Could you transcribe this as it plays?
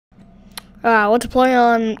What to play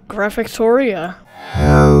on Graphictoria?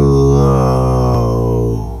 Hello.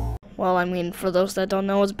 Well, I mean, for those that don't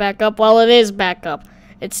know, it's back up. Well, it is back up.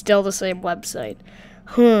 It's still the same website.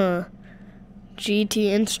 GT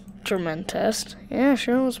instrument test. Yeah,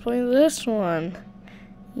 sure, let's play this one.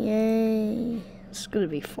 Yay. It's gonna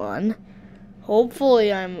be fun.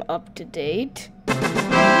 Hopefully I'm up to date.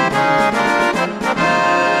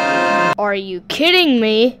 Are you kidding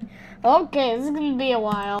me? Okay, this is gonna be a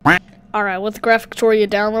while. Alright, with Graphictoria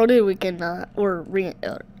downloaded, we can,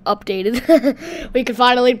 updated. We can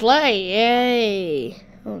finally play. Yay.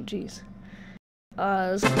 Oh, jeez.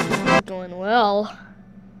 This is going well.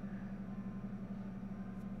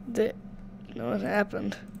 What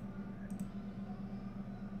happened?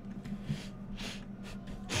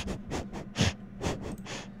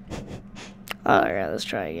 Alright, let's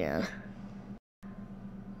try again.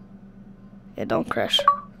 Yeah, don't crash.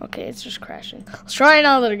 Okay, it's just crashing. Let's try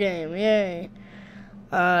another game. Yay.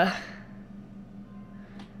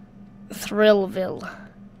 Thrillville.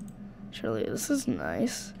 Surely this is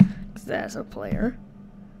nice. Because that's a player.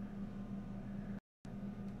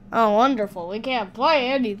 Oh, wonderful. We can't play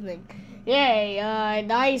anything. Yay,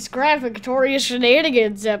 nice Graphictoria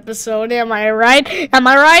Shenanigans episode. Am I right? Am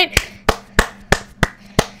I right?